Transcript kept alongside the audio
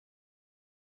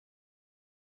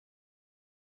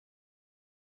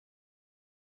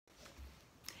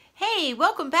Hey,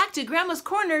 welcome back to Grandma's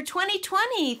Corner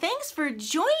 2020. Thanks for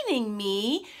joining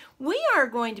me. We are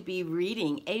going to be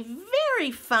reading a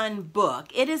very fun book.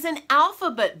 It is an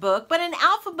alphabet book, but an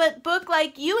alphabet book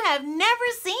like you have never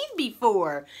seen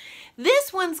before.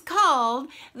 This one's called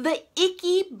the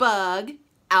Icky Bug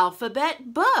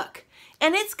Alphabet Book.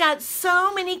 And it's got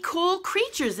so many cool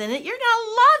creatures in it. You're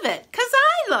gonna love it, because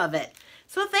I love it.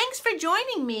 So thanks for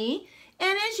joining me.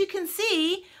 And as you can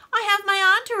see, I have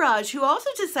my entourage who also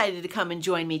decided to come and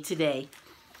join me today.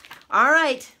 All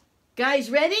right,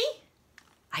 guys, ready?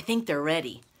 I think they're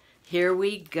ready. Here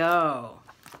we go.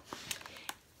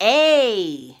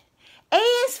 A. A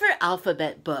is for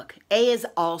alphabet book. A is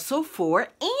also for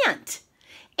ant.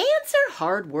 Ants are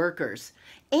hard workers.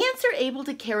 Ants are able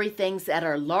to carry things that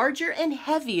are larger and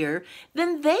heavier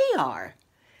than they are.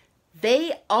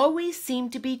 They always seem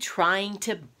to be trying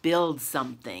to build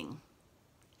something.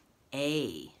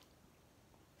 A.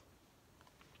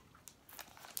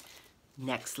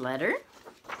 Next letter.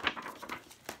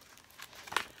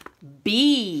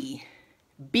 B.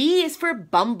 B is for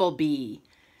bumblebee.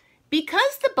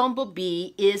 Because the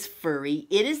bumblebee is furry,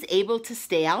 it is able to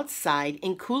stay outside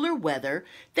in cooler weather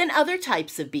than other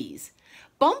types of bees.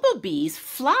 Bumblebees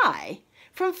fly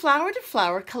from flower to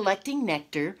flower collecting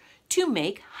nectar to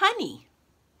make honey.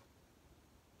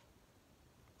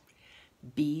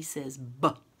 B says B,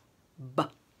 B.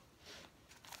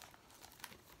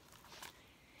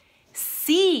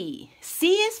 C.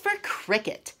 C is for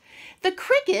cricket. The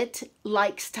cricket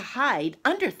likes to hide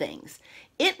under things.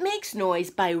 It makes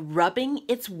noise by rubbing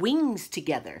its wings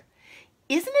together.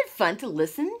 Isn't it fun to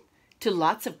listen to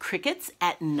lots of crickets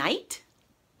at night?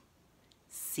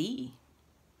 C.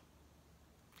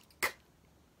 K.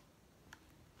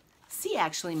 C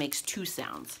actually makes two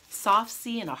sounds, soft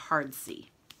C and a hard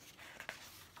C.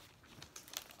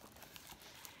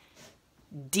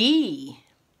 D.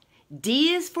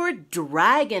 D is for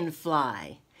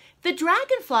dragonfly. The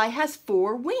dragonfly has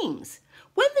 4 wings.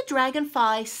 When the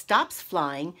dragonfly stops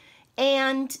flying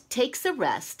and takes a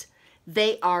rest,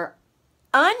 they are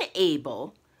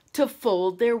unable to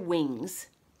fold their wings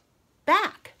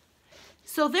back.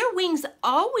 So their wings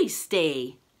always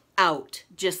stay out,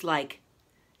 just like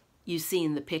you see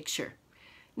in the picture.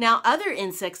 Now, other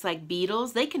insects like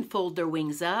beetles, they can fold their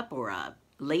wings up, or a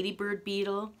ladybird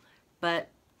beetle, but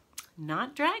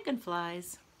not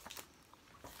dragonflies.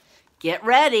 Get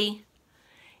ready.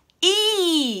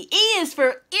 E. E is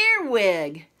for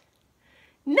earwig.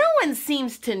 No one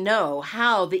seems to know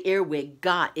how the earwig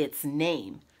got its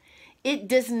name. It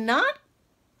does not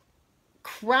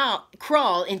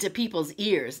crawl into people's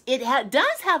ears. It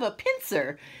does have a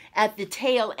pincer at the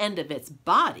tail end of its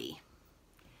body.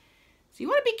 So you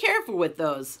want to be careful with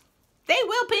those. They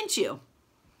will pinch you.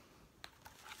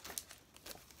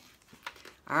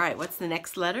 All right, what's the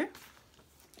next letter?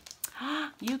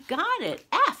 You got it,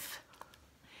 F.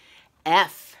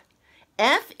 F.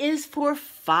 F is for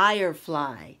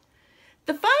firefly.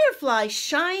 The firefly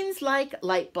shines like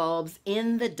light bulbs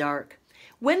in the dark.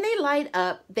 When they light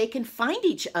up, they can find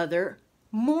each other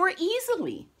more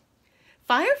easily.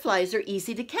 Fireflies are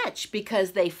easy to catch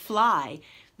because they fly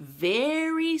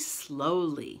very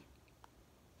slowly.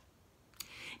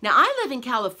 Now, I live in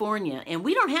California, and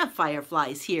we don't have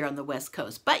fireflies here on the West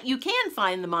Coast, but you can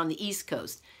find them on the East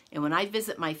Coast. And when I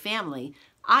visit my family,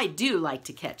 I do like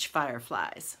to catch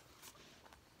fireflies.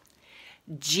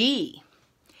 G.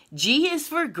 G is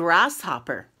for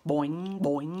grasshopper. Boing,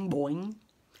 boing, boing.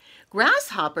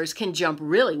 Grasshoppers can jump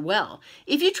really well.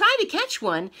 If you try to catch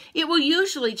one, it will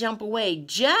usually jump away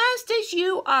just as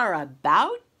you are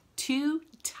about to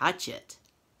touch it.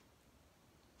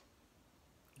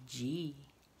 G.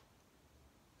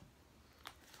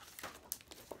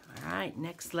 All right,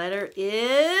 next letter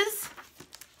is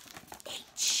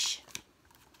H.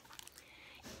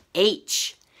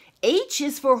 H. H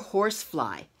is for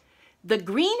horsefly. The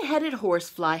green-headed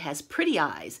horsefly has pretty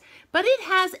eyes, but it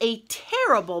has a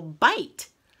terrible bite.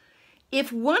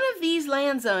 If one of these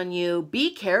lands on you,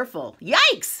 be careful.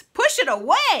 Yikes! Push it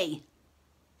away! I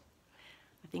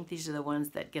think these are the ones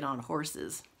that get on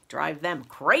horses. Drive them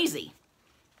crazy.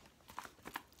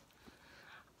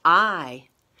 I.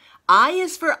 I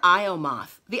is for Io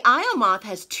moth. The Io moth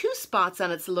has 2 spots on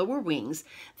its lower wings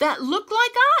that look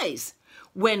like eyes.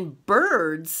 When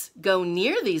birds go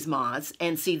near these moths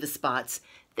and see the spots,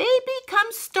 they become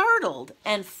startled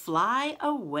and fly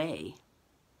away.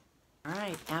 All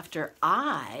right, after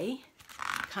I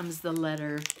comes the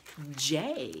letter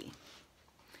J.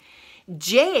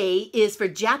 J is for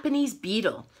Japanese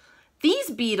beetle. These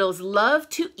beetles love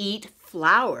to eat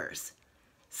flowers.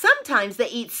 Sometimes they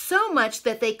eat so much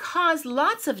that they cause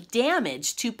lots of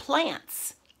damage to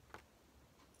plants.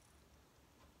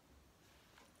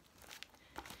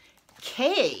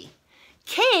 K.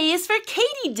 K is for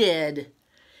katydid.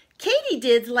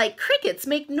 Katydids, like crickets,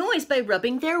 make noise by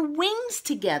rubbing their wings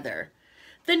together.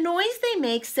 The noise they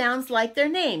make sounds like their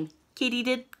name.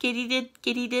 Katydid, katydid,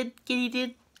 katydid,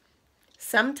 katydid.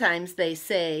 Sometimes they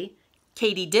say,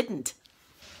 Katy didn't.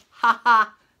 Ha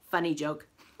ha, funny joke.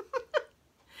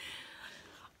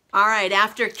 All right,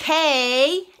 after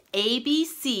K, A, B,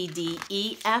 C, D,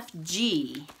 E, F,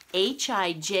 G, H,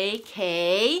 I, J,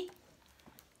 K,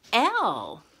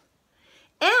 L.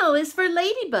 L is for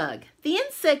ladybug. The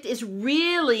insect is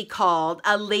really called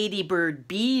a ladybird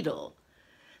beetle.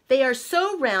 They are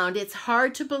so round it's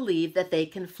hard to believe that they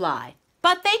can fly,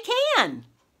 but they can.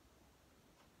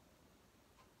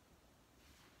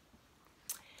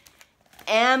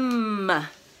 M.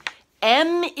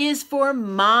 M is for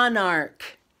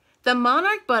monarch. The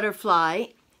monarch butterfly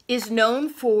is known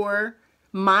for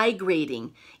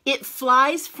migrating. It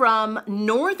flies from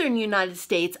northern United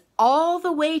States all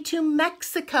the way to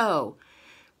Mexico.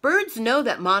 Birds know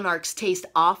that monarchs taste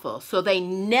awful, so they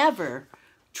never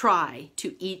try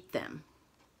to eat them.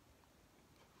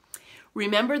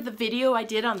 Remember the video I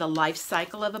did on the life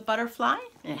cycle of a butterfly?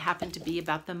 It happened to be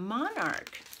about the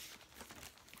monarch.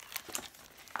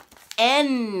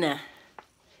 N.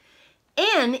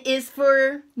 N is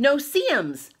for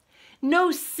no-see-ums.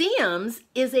 No-see-ums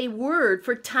is a word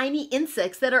for tiny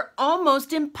insects that are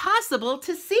almost impossible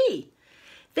to see.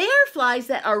 They are flies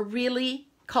that are really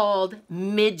called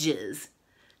midges.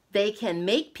 They can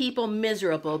make people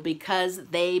miserable because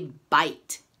they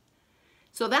bite.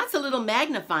 So that's a little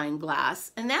magnifying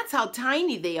glass, and that's how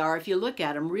tiny they are if you look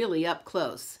at them really up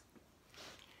close.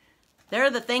 They're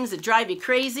the things that drive you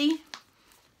crazy,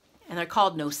 and they're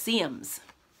called no-see-ums.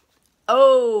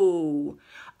 O.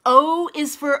 O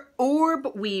is for orb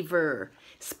weaver.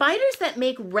 Spiders that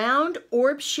make round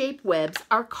orb-shaped webs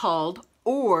are called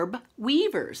orb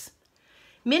weavers.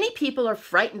 Many people are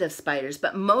frightened of spiders,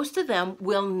 but most of them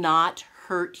will not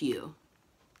hurt you.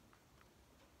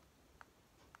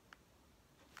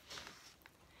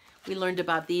 We learned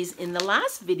about these in the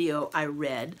last video I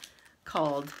read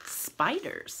called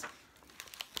spiders.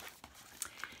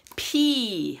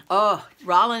 P. Oh,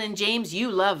 Rollin and James, you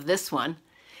love this one.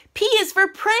 P is for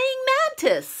praying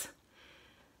mantis.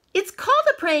 It's called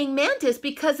a praying mantis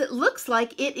because it looks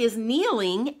like it is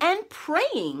kneeling and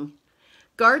praying.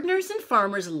 Gardeners and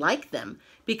farmers like them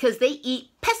because they eat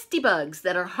pesky bugs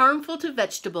that are harmful to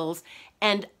vegetables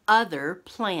and other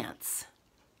plants.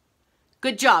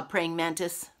 Good job, praying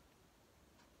mantis.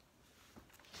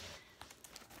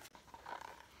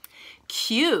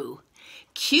 Q.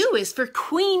 Q is for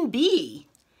queen bee.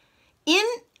 In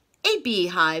a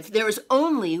beehive, there is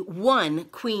only one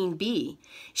queen bee.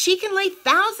 She can lay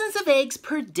thousands of eggs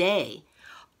per day.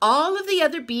 All of the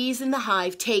other bees in the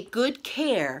hive take good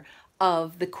care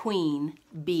of the queen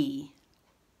bee.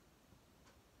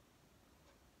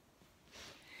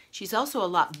 She's also a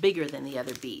lot bigger than the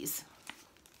other bees.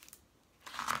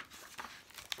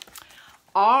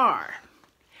 R.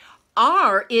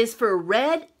 R is for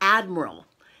red admiral.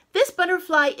 This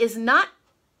butterfly is not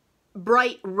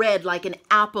bright red like an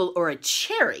apple or a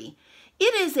cherry.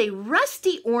 It is a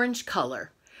rusty orange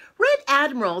color. Red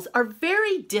admirals are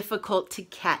very difficult to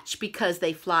catch because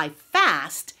they fly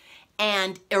fast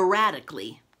and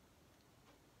erratically.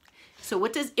 So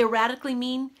what does erratically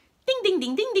mean? Ding, ding,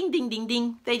 ding, ding, ding, ding, ding,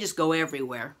 ding. They just go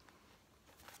everywhere.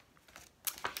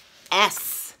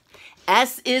 S.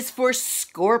 S is for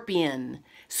scorpion.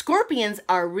 Scorpions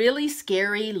are really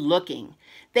scary looking.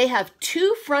 They have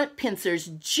two front pincers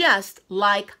just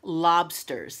like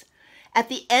lobsters. At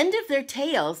the end of their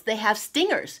tails, they have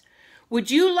stingers.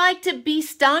 Would you like to be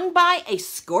stung by a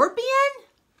scorpion?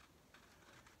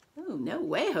 Oh, no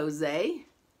way, Jose.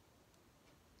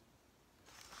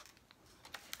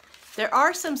 There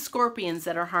are some scorpions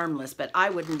that are harmless, but I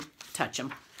wouldn't touch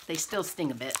them. They still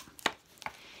sting a bit.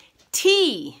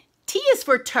 T. T is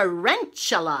for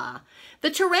tarantula. The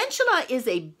tarantula is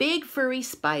a big furry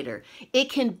spider. It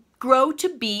can grow to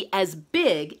be as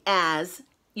big as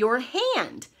your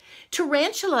hand.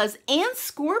 Tarantulas and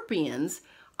scorpions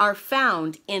are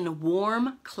found in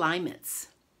warm climates.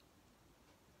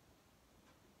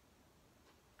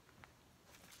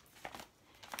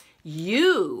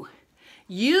 U.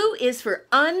 U is for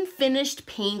unfinished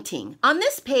painting. On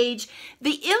this page,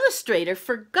 the illustrator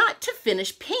forgot to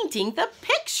finish painting the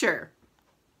picture.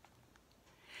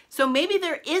 So maybe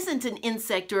there isn't an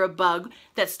insect or a bug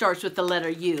that starts with the letter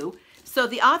U. So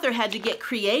the author had to get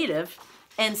creative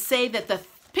and say that the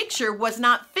picture was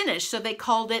not finished, so they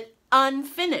called it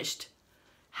unfinished.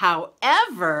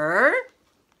 However,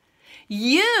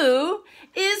 U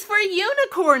is for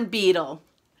unicorn beetle.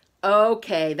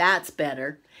 Okay, that's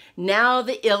better. Now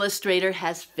the illustrator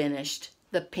has finished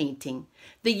the painting.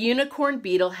 The unicorn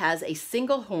beetle has a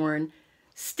single horn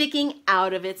sticking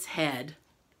out of its head.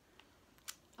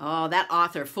 Oh, that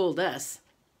author fooled us.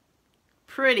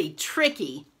 Pretty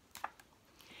tricky.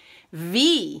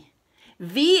 V.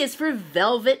 V is for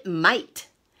velvet mite.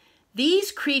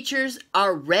 These creatures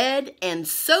are red and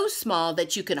so small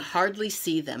that you can hardly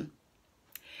see them.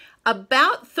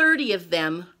 About 30 of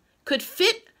them could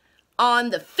fit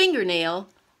on the fingernail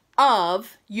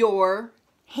of your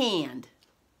hand.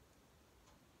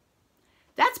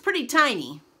 That's pretty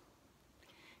tiny.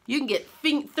 You can get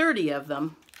 30 of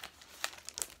them.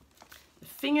 The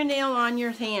fingernail on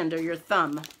your hand or your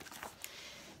thumb.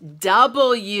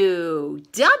 W.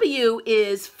 W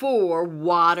is for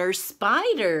water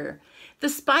spider. The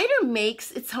spider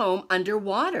makes its home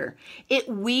underwater. It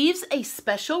weaves a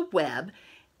special web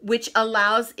which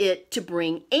allows it to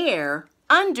bring air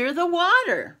under the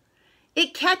water.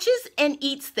 It catches and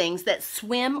eats things that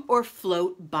swim or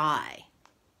float by.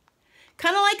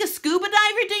 Kind of like a scuba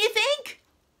diver, do you think?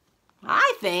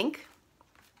 I think.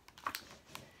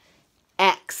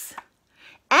 X.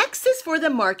 X is for the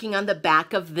marking on the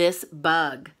back of this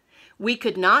bug. We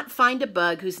could not find a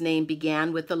bug whose name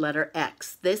began with the letter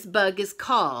X. This bug is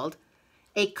called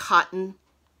a cotton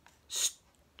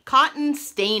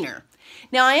stainer.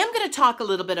 Now I am going to talk a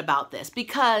little bit about this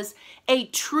because a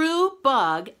true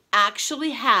bug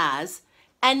actually has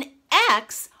an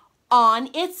X on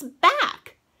its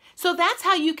back. So that's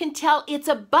how you can tell it's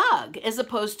a bug as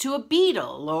opposed to a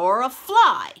beetle or a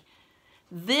fly.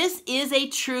 This is a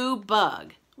true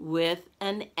bug with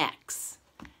an X.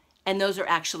 And those are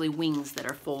actually wings that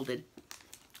are folded.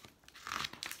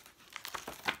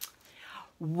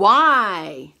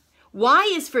 Y.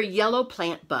 Y is for yellow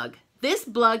plant bug. This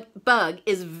bug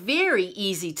is very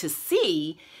easy to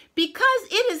see because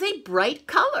it is a bright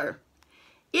color.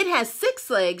 It has 6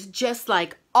 legs just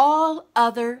like all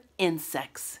other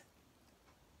insects.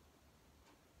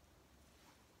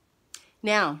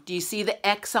 Now, do you see the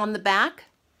X on the back?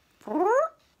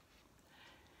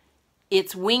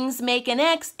 Its wings make an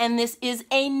X, and this is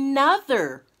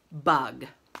another bug.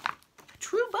 A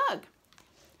true bug.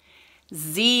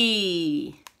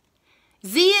 Z.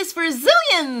 Z is for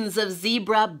zillions of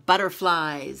zebra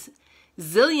butterflies.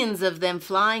 Zillions of them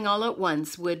flying all at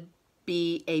once would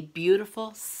be a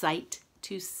beautiful sight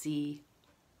to see.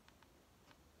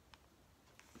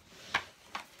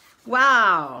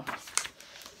 Wow.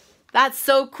 That's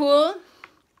so cool.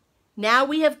 Now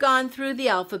we have gone through the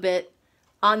alphabet.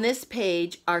 On this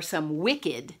page are some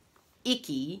wicked,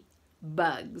 icky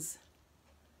bugs.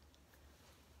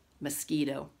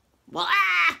 Mosquito. Well,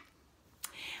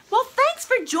 thanks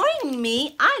for joining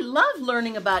me. I love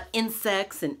learning about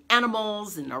insects and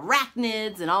animals and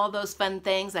arachnids and all those fun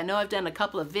things. I know I've done a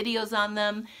couple of videos on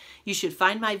them. You should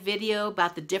find my video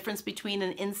about the difference between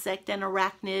an insect and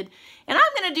arachnid. And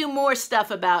I'm going to do more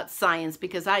stuff about science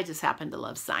because I just happen to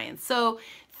love science. So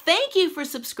thank you for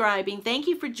subscribing. Thank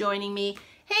you for joining me.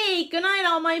 Hey, good night,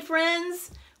 all my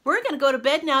friends. We're going to go to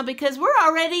bed now because we're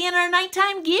already in our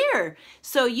nighttime gear.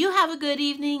 So you have a good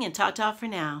evening and ta-ta for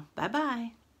now.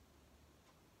 Bye-bye.